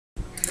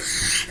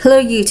Hello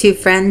YouTube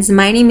friends,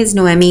 my name is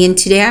Noemi and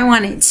today I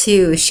wanted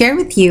to share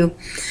with you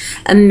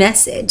a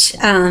message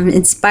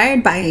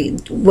inspired by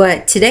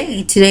what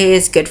today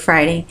is Good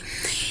Friday,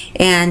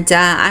 and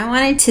I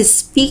wanted to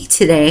speak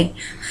today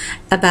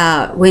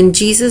about when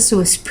Jesus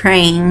was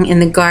praying in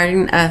the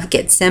Garden of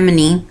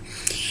Getsamane,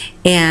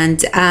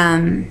 and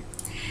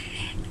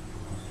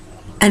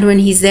when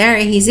he's there,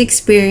 he's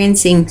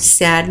experiencing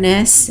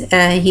sadness,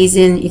 he's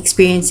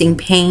experiencing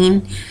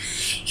pain.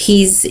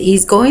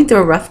 He's going through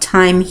a rough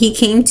time. He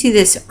came to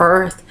this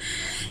earth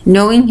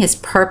knowing his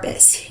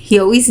purpose. He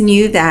always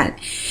knew that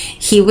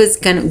he was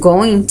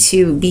going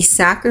to be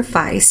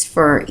sacrificed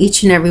for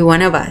each and every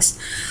one of us.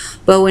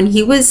 But when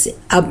he was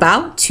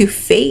about to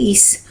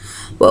face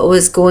what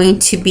was going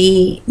to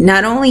be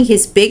not only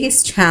his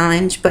biggest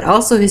challenge, but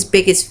also his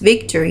biggest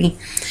victory,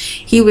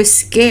 he was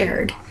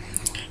scared.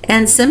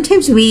 And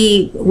sometimes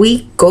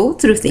we go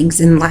through things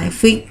in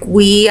life.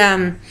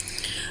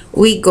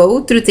 We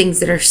go through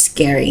things that are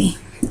scary.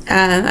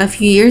 A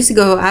few years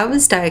ago, I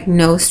was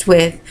diagnosed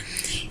with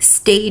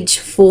stage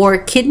 4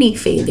 kidney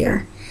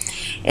failure.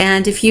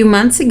 And a few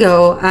months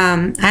ago,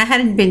 I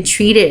hadn't been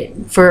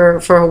treated for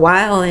a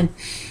while, and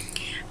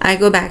I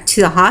go back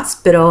to the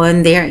hospital,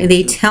 and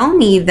they tell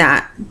me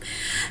that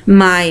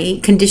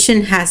my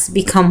condition has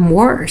become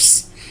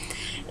worse.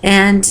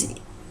 And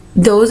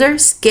those are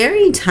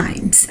scary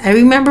times. I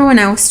remember when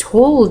I was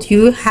told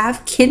you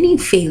have kidney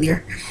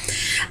failure,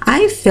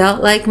 I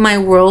felt like my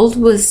world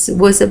was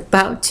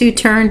about to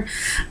turn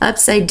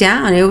upside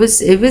down. It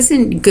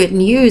wasn't good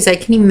news. I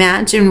can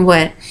imagine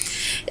what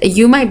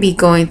you might be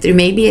going through.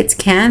 Maybe it's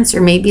cancer,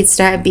 maybe it's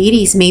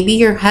diabetes, maybe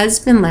your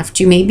husband left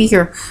you, maybe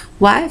your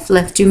wife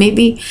left you,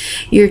 maybe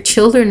your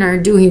children are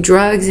doing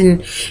drugs,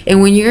 and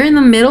when you're in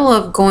the middle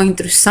of going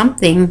through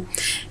something,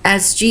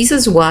 as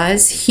Jesus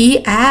was,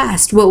 he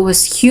asked what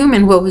was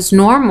human, what was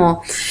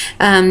normal.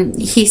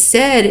 He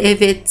said, if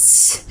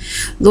it's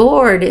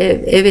Lord,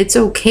 if it's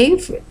okay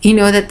for,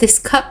 that this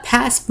cup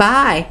pass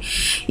by,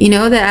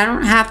 that I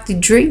don't have to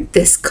drink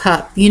this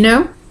cup,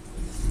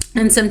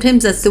 And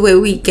sometimes that's the way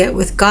we get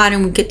with God,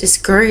 and we get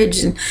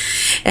discouraged.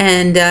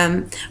 And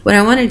what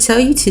I want to tell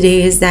you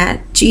today is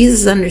that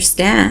Jesus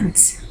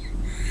understands.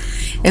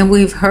 And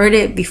we've heard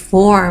it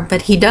before,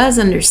 but he does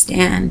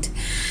understand.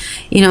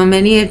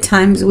 Many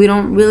times we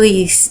don't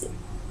really,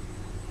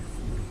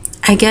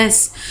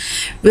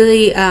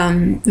 really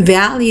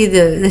value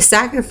the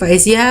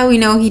sacrifice. Yeah, we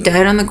know he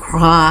died on the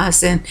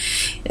cross, and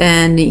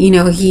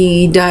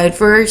he died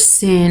for our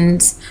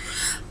sins,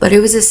 but it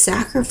was a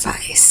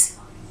sacrifice.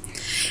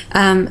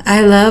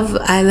 I love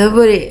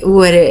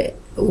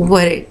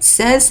what it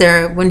says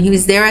there when he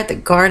was there at the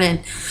garden,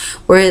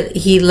 where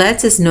he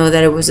lets us know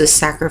that it was a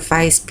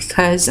sacrifice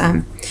because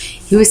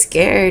he was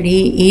scared.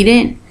 He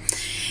didn't.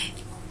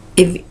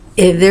 If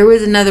there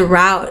was another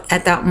route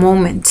at that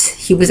moment,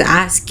 he was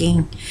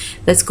asking,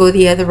 let's go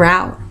the other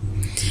route.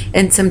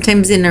 And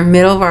sometimes in the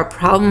middle of our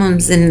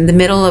problems, in the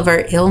middle of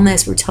our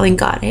illness, we're telling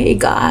God, hey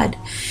God,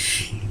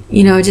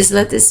 just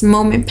let this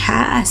moment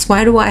pass.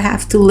 Why do I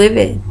have to live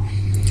it?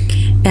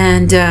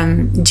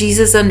 And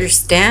Jesus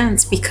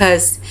understands,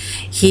 because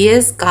he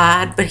is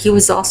God, but he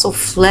was also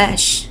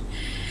flesh.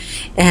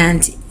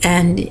 And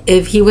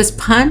if he was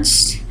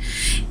punched,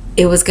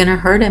 it was going to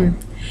hurt him.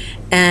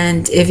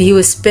 And if he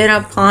was spit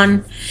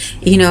upon,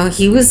 he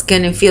was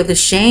going to feel the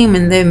shame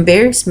and the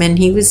embarrassment.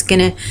 He was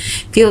going to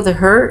feel the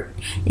hurt,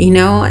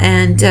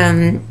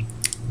 and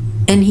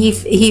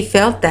he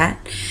felt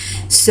that.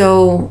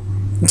 So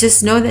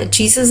just know that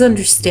Jesus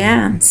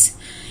understands.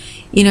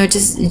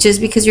 Just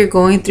because you're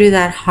going through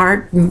that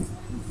hard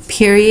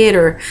period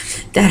or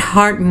that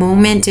hard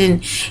moment,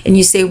 and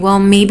you say, well,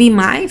 maybe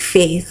my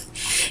faith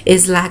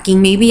is lacking,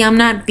 maybe I'm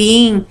not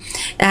being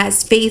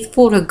as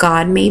faithful to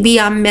God, maybe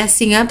I'm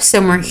messing up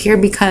somewhere here,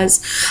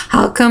 because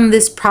how come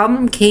this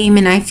problem came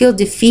and I feel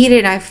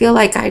defeated, I feel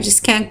like I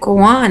just can't go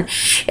on,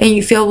 and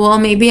you feel, well,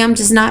 maybe I'm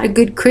just not a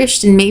good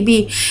Christian,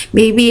 maybe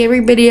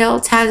everybody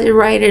else has it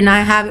right and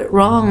I have it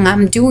wrong,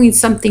 I'm doing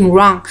something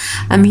wrong.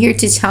 I'm here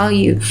to tell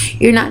you,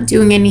 you're not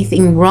doing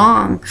anything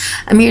wrong.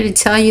 I'm here to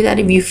tell you that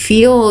if you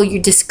feel you're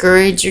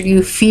discouraged, or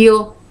you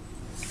feel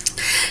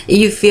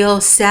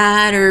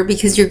sad, or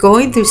because you're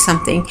going through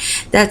something,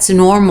 that's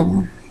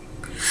normal.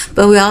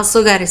 But we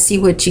also got to see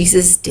what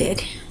Jesus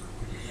did.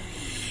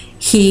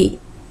 He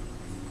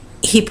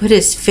put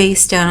his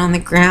face down on the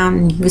ground,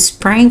 and he was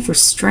praying for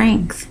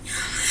strength.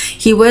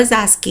 He was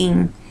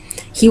asking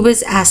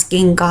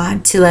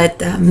God to let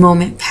the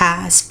moment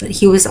pass, but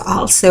he was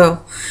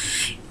also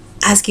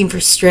asking for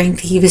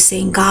strength. He was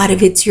saying, God,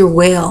 if it's your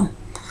will,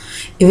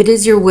 if it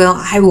is your will,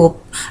 I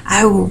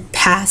will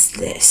pass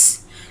this.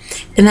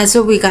 And that's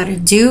what we got to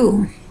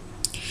do.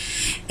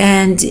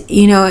 And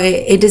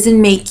it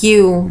doesn't make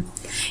you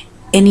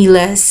any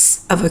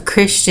less of a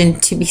Christian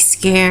to be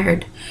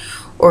scared,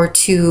 or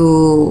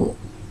to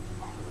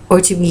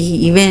be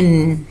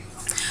even,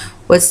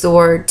 what's the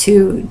word,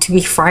 to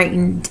be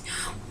frightened.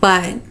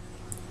 But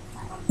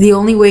the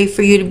only way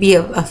for you to be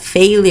a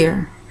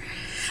failure,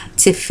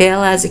 to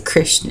fail as a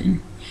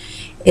Christian,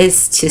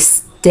 is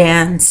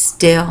stand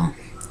still.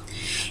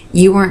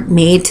 You weren't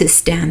made to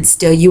stand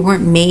still. You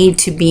weren't made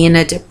to be in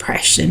a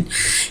depression.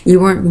 You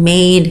weren't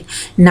made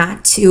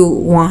not to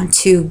want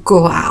to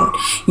go out.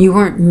 You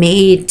weren't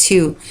made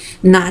to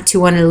not to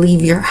want to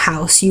leave your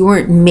house. You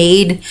weren't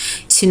made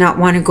to not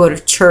want to go to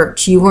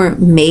church. You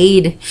weren't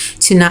made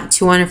to not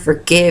to want to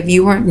forgive.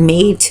 You weren't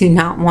made to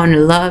not want to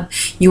love.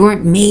 You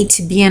weren't made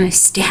to be in a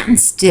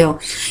standstill.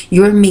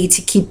 You were made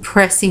to keep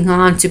pressing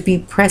on, to be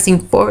pressing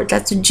forward.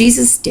 That's what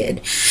Jesus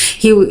did.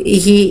 He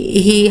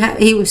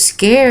was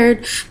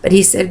scared, but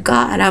he said,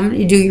 God, I'm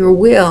going to do your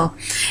will.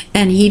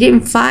 And he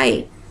didn't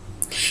fight.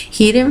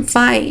 He didn't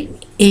fight.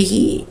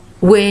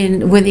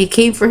 When they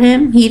came for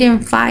him, he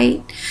didn't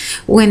fight.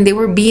 When they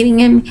were beating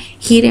him,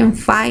 he didn't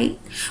fight.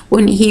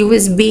 When he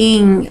was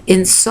being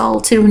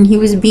insulted, when he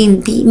was being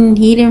beaten,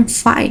 he didn't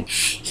fight.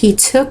 He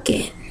took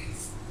it.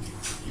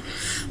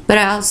 But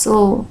I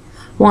also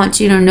want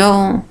you to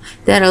know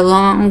that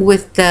along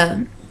with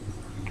the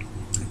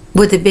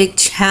big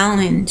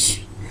challenge,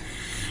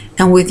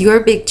 and with your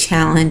big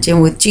challenge,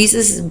 and with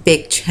Jesus'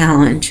 big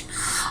challenge,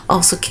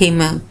 also came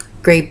a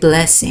great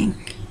blessing.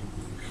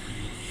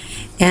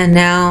 And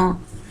now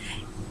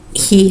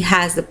he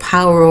has the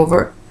power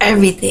over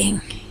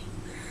everything.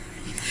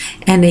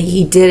 And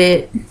he did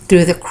it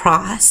through the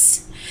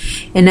cross.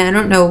 And I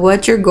don't know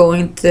what you're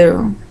going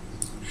through,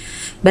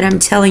 but I'm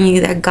telling you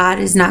that God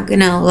is not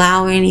going to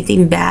allow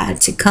anything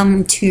bad to come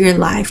into your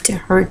life to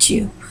hurt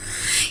you.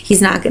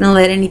 He's not going to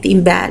let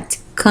anything bad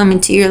come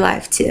into your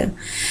life to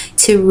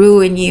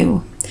ruin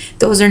you.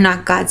 Those are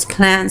not God's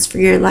plans for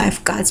your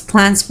life. God's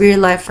plans for your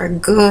life are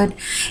good,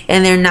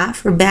 and they're not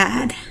for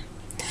bad.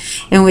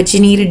 And what you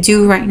need to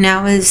do right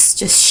now is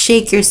just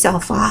shake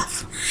yourself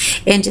off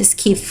and just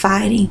keep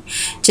fighting.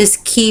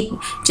 Just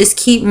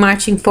keep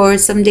marching forward.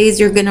 Some days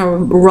you're going to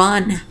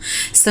run.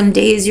 Some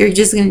days you're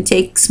just going to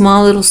take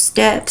small little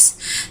steps.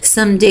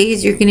 Some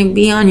days you're going to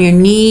be on your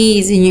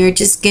knees and you're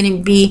just going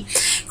to be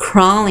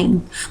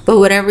crawling. But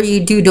whatever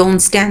you do, don't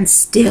stand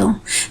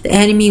still. The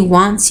enemy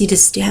wants you to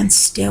stand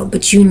still,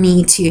 but you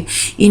need to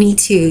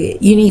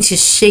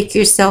shake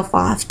yourself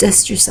off,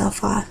 dust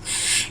yourself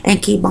off,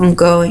 and keep on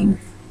going.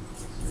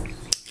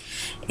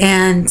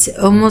 And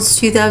almost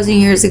 2,000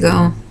 years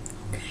ago,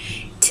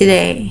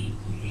 today,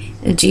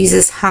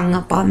 Jesus hung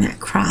up on that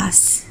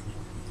cross.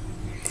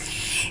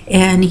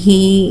 And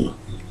he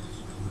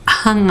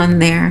hung on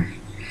there.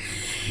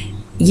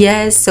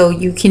 Yes, so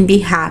you can be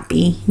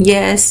happy.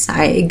 Yes,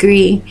 I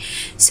agree.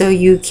 So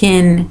you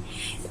can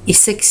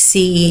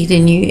succeed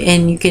and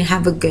you can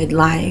have a good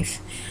life.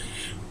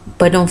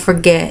 But don't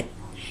forget,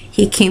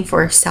 he came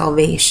for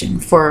salvation.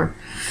 For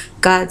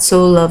God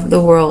so loved the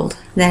world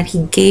that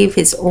he gave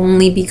his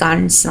only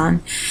begotten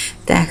Son,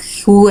 that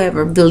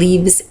whoever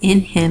believes in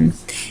him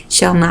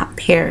shall not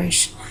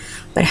perish,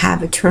 but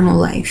have eternal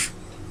life.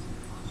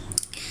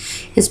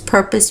 His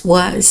purpose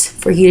was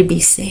for you to be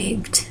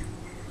saved.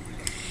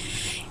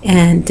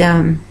 And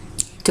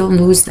don't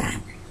lose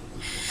that.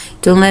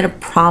 Don't let a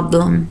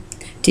problem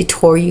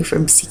detour you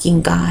from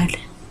seeking God.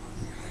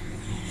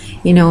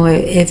 You know,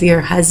 if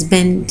your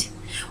husband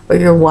or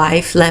your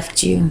wife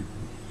left you,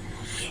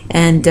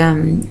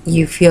 and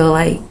you feel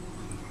like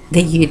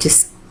that you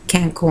just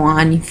can't go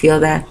on, you feel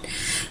that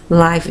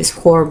life is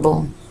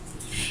horrible,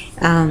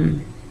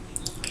 I'm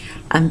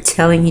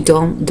telling you,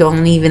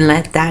 don't even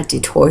let that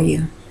detour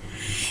you,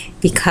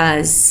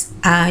 because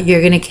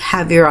you're gonna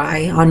have your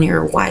eye on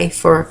your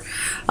wife or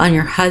on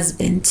your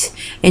husband,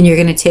 and you're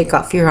gonna take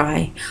off your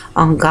eye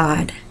on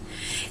God.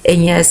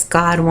 And yes,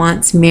 God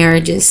wants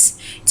marriages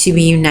to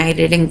be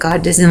united, and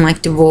God doesn't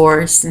like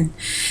divorce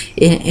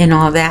and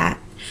all that.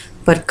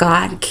 But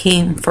God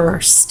came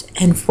first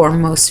and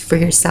foremost for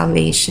your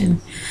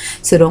salvation.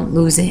 So don't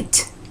lose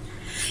it.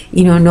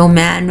 You know, no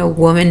man, no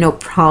woman, no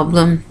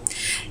problem,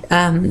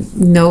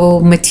 no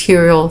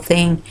material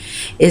thing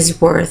is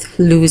worth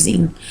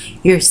losing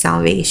your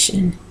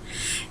salvation.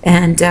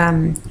 And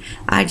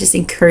I just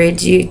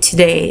encourage you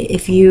today,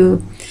 if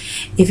you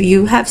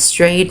have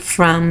strayed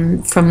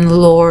from the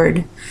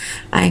Lord,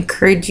 I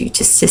encourage you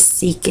just to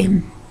seek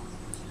him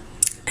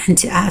and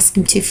to ask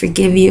him to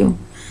forgive you.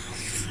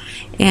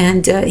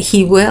 And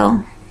he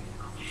will.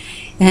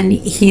 And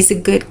he's a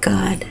good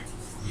God.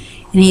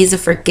 And he's a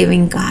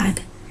forgiving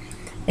God.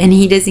 And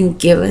he doesn't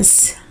give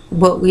us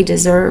what we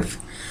deserve,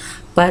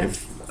 but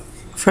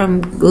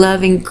from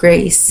love and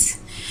grace,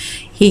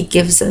 he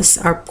gives us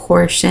our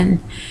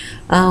portion.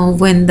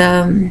 When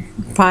the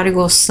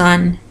prodigal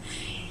son,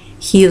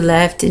 he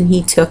left and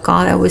he took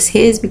all that was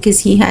his because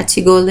he had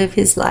to go live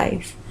his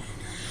life.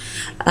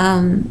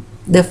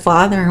 The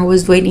father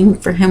was waiting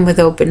for him with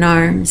open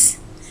arms.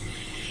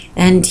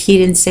 And he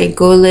didn't say,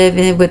 go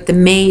live with the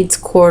maid's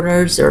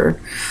quarters or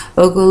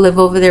go live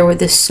over there with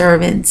the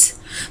servants.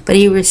 But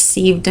he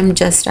received him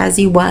just as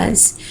he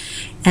was.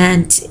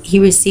 And he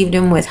received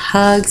him with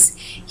hugs.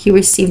 He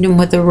received him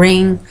with a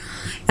ring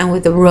and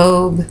with a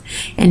robe.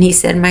 And he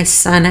said, my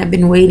son, I've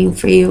been waiting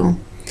for you.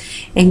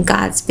 And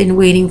God's been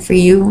waiting for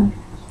you.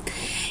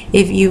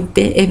 If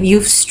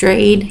you've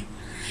strayed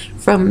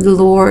from the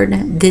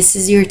Lord. This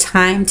is your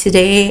time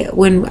today.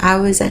 When I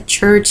was at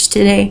church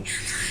today,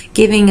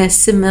 giving a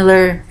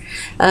similar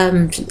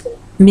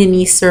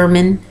mini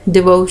sermon,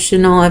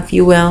 devotional, if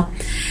you will,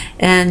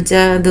 and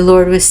the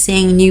Lord was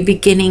saying, new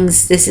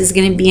beginnings. This is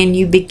going to be a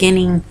new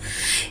beginning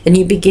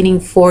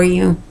for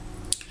you.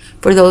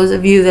 For those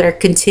of you that are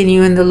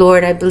continuing the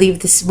Lord, I believe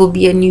this will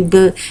be a new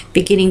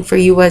beginning for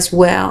you as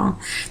well.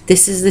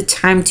 This is the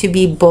time to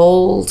be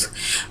bold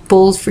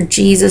for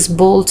Jesus,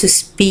 bold to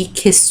speak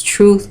His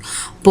truth,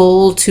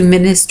 bold to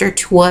minister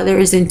to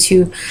others, and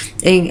to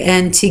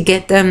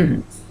get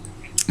them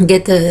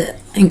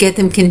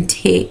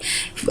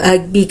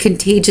be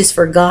contagious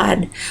for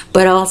God,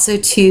 but also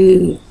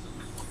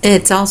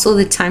it's also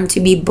the time to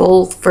be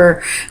bold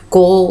for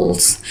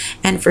goals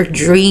and for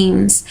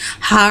dreams.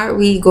 How are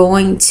we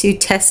going to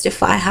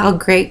testify how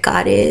great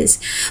God is?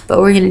 But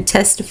we're going to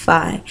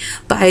testify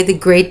by the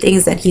great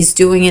things that He's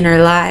doing in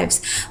our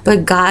lives.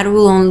 But God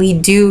will only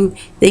do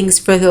things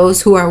for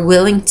those who are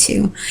willing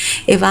to.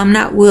 If I'm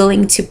not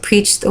willing to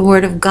preach the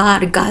word of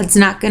God, God's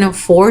not going to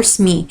force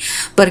me,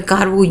 but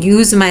God will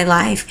use my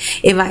life.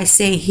 If I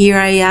say, here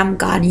I am,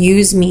 God,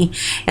 use me.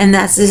 And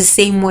that's the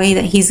same way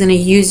that He's going to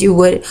use you.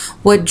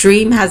 What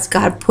dream has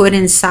God put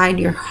inside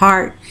your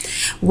heart?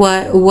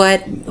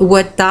 What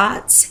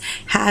thoughts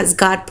has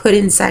God put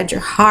inside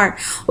your heart?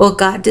 Well,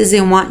 God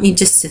doesn't want you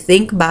just to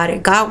think about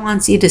it. God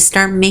wants you to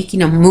start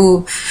making a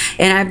move.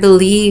 And I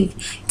believe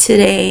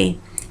today,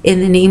 in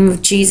the name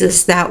of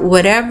Jesus, that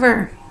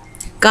whatever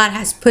God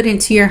has put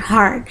into your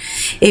heart,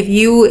 if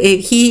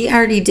He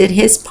already did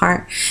His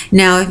part,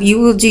 now if you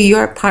will do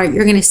your part,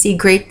 you're going to see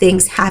great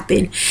things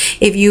happen.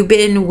 If you've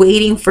been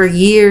waiting for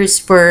years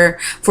for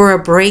a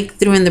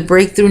breakthrough and the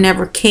breakthrough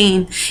never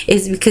came,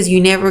 it's because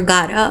you never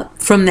got up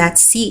from that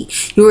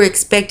seat. You were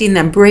expecting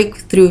that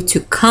breakthrough to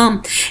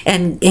come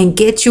and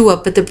get you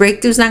up, but the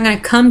breakthrough's not going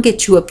to come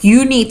get you up.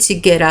 You need to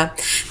get up.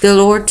 The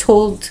Lord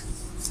told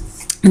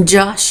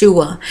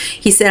Joshua,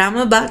 He said, I'm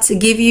about to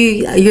give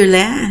you your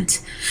land.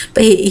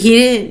 But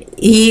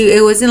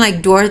it wasn't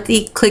like,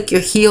 Dorothy, click your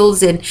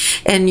heels and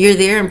you're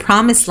there in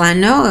promised land.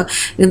 No,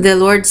 the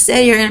Lord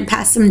said you're going to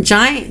pass some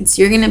giants,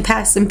 you're going to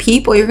pass some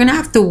people, you're going to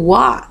have to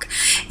walk,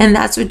 and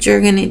that's what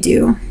you're going to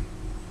do.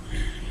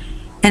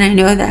 And I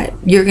know that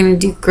you're going to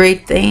do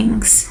great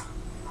things.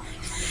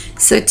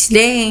 So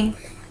today,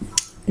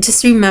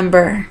 just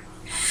remember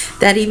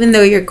that even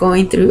though you're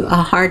going through a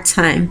hard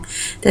time,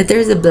 that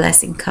there's a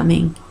blessing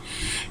coming.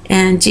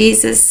 And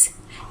Jesus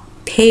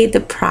paid the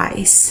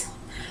price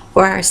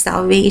for our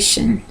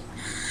salvation,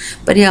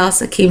 but He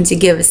also came to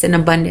give us an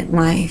abundant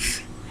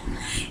life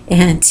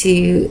and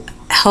to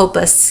help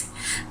us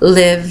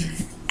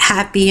live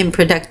happy and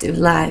productive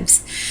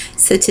lives.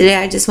 So today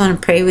I just want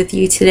to pray with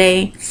you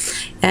today.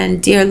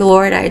 And dear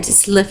Lord, I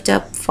just lift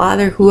up,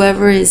 Father,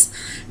 whoever is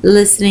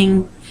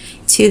listening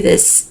to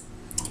this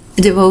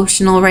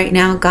devotional right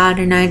now, God,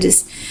 and I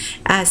just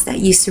ask that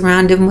you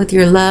surround them with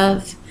your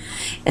love,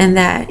 and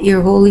that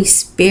your Holy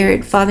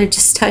Spirit, Father,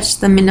 just touch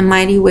them in a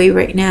mighty way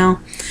right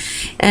now.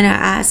 And I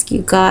ask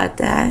you, God,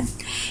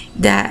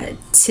 that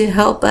to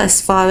help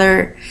us,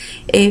 Father,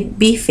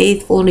 be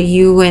faithful to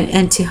you,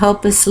 and to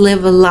help us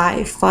live a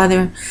life,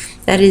 Father,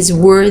 that is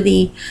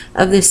worthy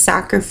of the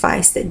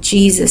sacrifice that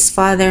Jesus,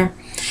 Father,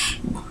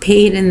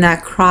 paid in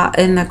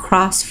the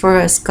cross for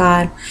us,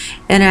 God.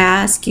 And I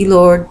ask you,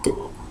 Lord,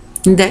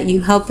 that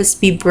you help us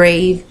be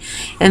brave,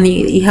 and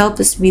you help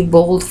us be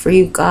bold for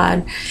you,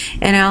 God.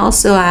 And I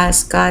also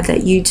ask, God,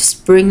 that you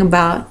just bring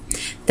about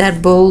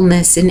that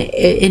boldness in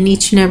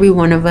each and every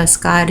one of us,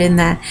 God, and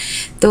that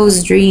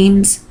those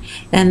dreams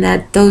and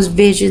that those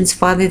visions,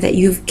 Father, that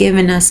you've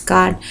given us,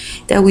 God,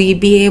 that we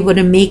be able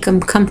to make them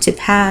come to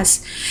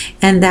pass,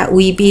 and that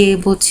we be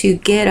able to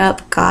get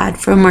up, God,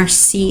 from our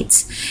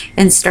seats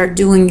and start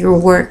doing your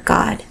work,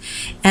 God.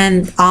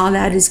 And all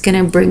that is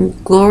going to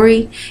bring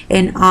glory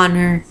and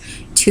honor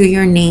to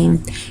your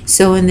name.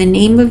 So in the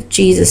name of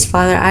Jesus,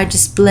 Father, I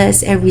just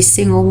bless every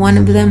single one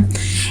of them,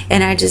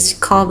 and I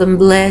just call them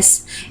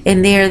blessed,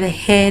 and they are the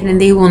head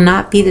and they will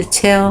not be the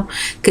tail,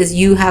 because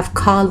you have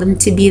called them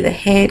to be the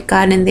head,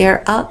 God, and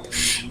they're up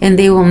and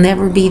they will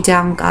never be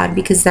down, God,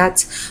 because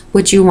that's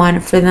what you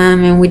wanted for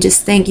them. And we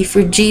just thank you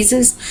for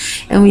Jesus,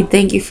 and we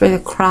thank you for the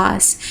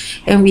cross,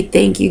 and we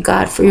thank you,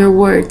 God, for your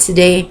word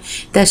today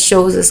that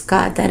shows us,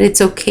 God, that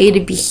it's okay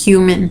to be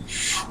human,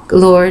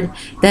 Lord,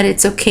 that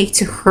it's okay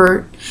to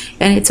hurt,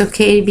 and it's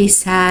okay to be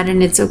sad,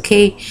 and it's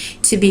okay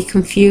to be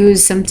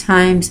confused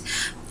sometimes,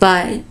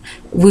 but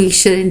we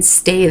shouldn't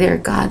stay there,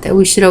 God, that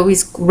we should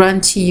always run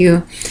to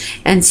you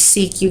and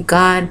seek you,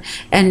 God,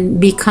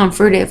 and be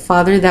comforted,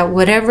 Father, that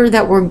whatever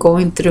that we're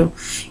going through,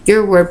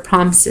 your word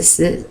promises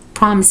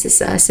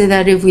us, so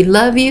that if we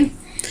love you,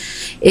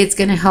 it's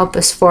going to help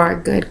us for our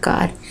good,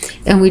 God.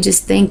 And we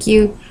just thank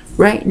you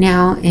right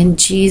now in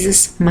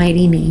Jesus'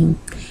 mighty name.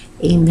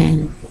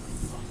 Amen.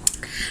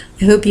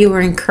 I hope you were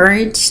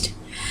encouraged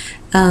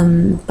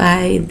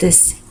by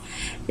this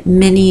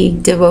mini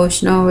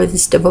devotional, or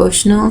this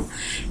devotional.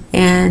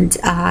 And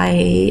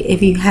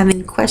if you have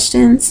any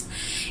questions,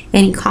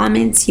 any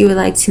comments you would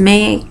like to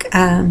make,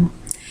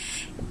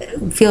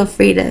 feel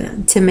free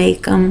to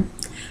make them.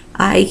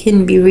 I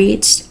can be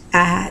reached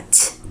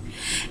at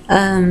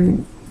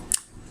through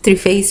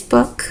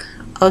Facebook.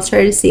 I'll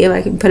try to see if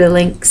I can put a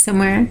link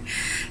somewhere.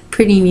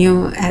 Pretty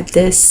new at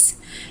this,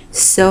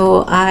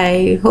 so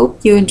I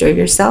hope you enjoyed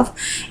yourself.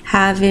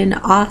 Have an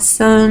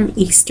awesome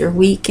Easter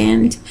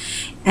weekend,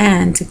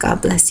 and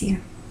God bless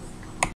you.